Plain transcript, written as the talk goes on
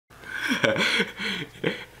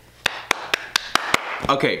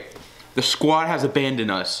Okay, the squad has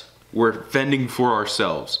abandoned us. We're fending for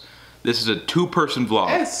ourselves. This is a 2-person vlog.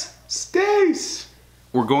 Estes.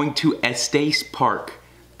 We're going to Estes Park,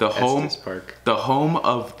 the home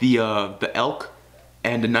of the elk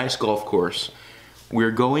and a nice golf course.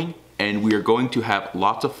 We're going, and we are going to have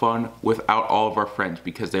lots of fun without all of our friends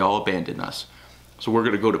because they all abandoned us. So we're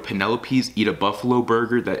gonna go to Penelope's, eat a buffalo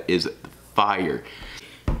burger that is fire.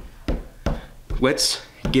 Let's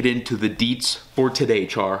get into the deets for today,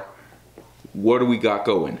 Char. What do we got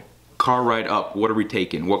going? Car ride up. What are we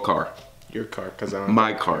taking? What car? Your car, because I don't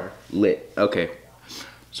My car. Lit. Okay.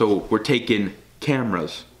 So we're taking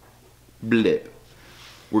cameras. Blip.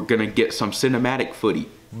 We're gonna get some cinematic footy.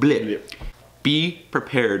 Blip. Blip. Be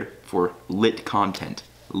prepared for lit content.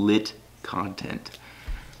 Lit content.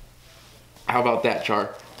 How about that,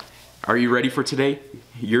 Char? Are you ready for today?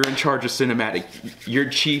 You're in charge of cinematic. You're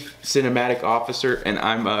chief cinematic officer, and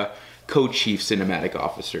I'm a co-chief cinematic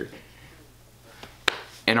officer.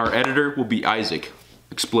 And our editor will be Isaac.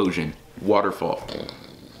 Explosion. Waterfall.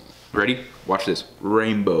 Ready? Watch this.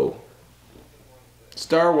 Rainbow.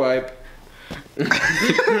 Star wipe.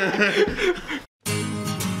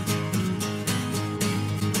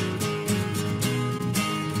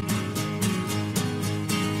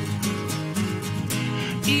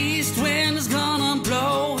 East wind is gonna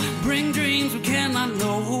blow, bring dreams we cannot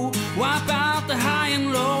know, wipe out the high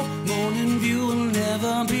and low, morning view will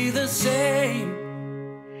never be the same,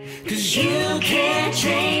 'cause you can't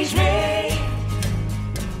change me.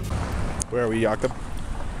 Where are we, Jakob?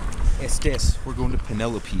 Estes. We're going to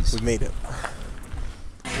Penelope's. We made it.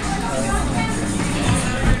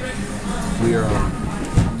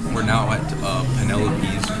 We're now at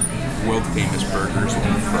Penelope's world famous burgers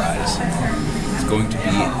and fries. It's going to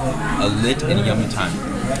be a lit and yummy time.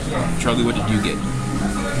 Charlie, what did you get?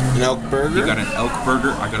 An elk burger? You got an elk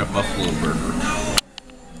burger, I got a buffalo burger.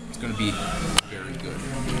 It's gonna be very good.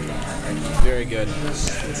 Very good.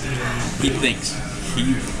 He thinks.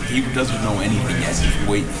 He doesn't know anything yet, he's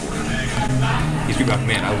waiting for it. He's gonna be like,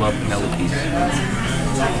 man, I love Penelope's.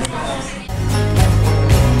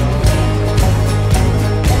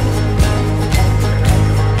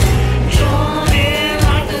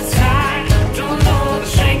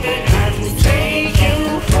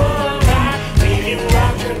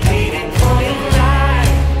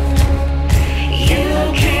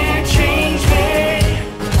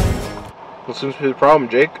 What seems to be the problem,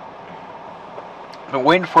 Jake? I've been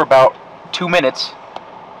waiting for about 2 minutes,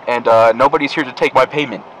 and nobody's here to take my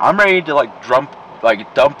payment. I'm ready to dump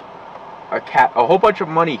a whole bunch of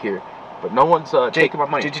money here, but no one's taking my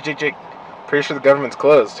money. Jake. Pretty sure the government's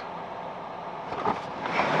closed.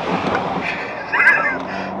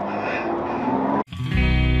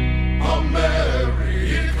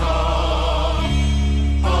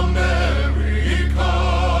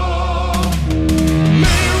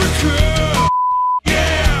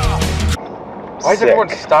 Why is everyone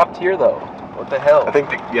stopped here though? What the hell? I think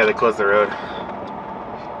they closed the road.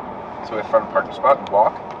 So we found a parking spot and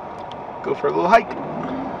walk? Go for a little hike.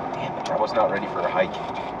 Damn it, I was not ready for a hike.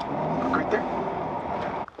 Look right there.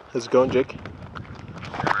 How's it going, Jake?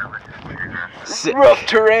 Rough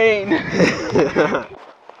terrain! I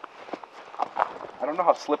don't know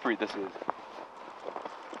how slippery this is.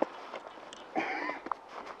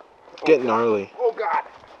 Getting gnarly. Oh god!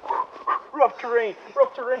 Rough terrain!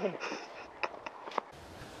 Rough terrain!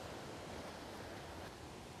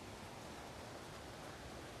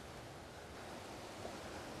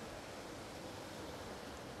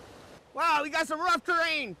 Wow, we got some rough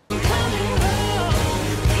terrain. Do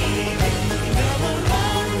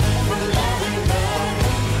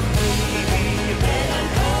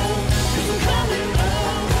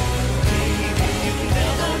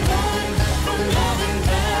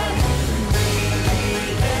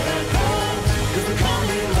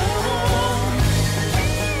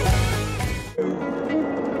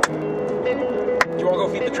you want to go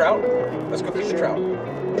feed the trout? Let's go feed the trout.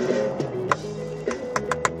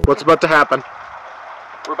 What's about to happen?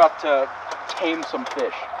 We're about to tame some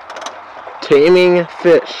fish. Taming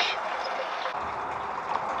fish.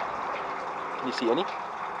 Can you see any?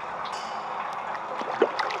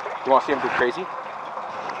 You want to see them go crazy?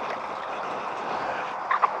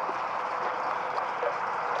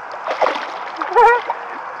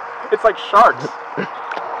 It's like sharks.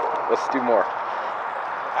 Let's do more.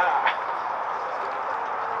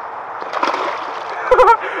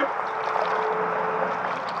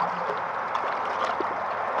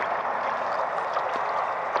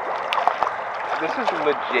 This is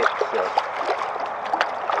legit sick.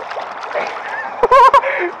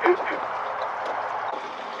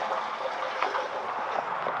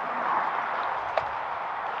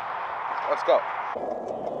 Let's go.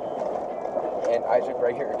 And Isaac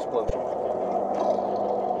right here, explosion.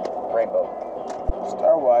 Rainbow.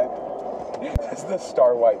 Star wipe. That's the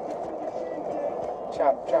star wipe.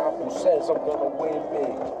 Chop Chop, who says I'm gonna win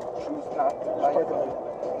big. Choose not to like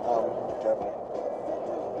Germany.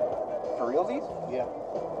 For realsies? Yeah.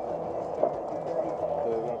 We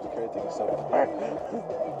don't have to carry things so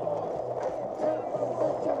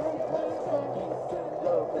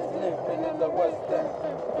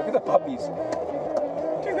Look at the puppies.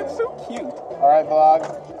 Dude, that's so cute. Alright, vlog.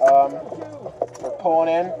 We're pulling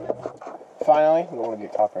in. Finally. We don't want to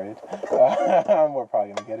get copyrighted. We're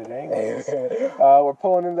probably going to get it anyways. We're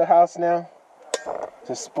pulling into the house now. It's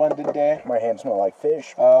a splendid day. My hands smell like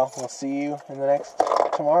fish. We'll see you in the next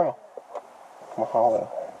tomorrow. Mahalo.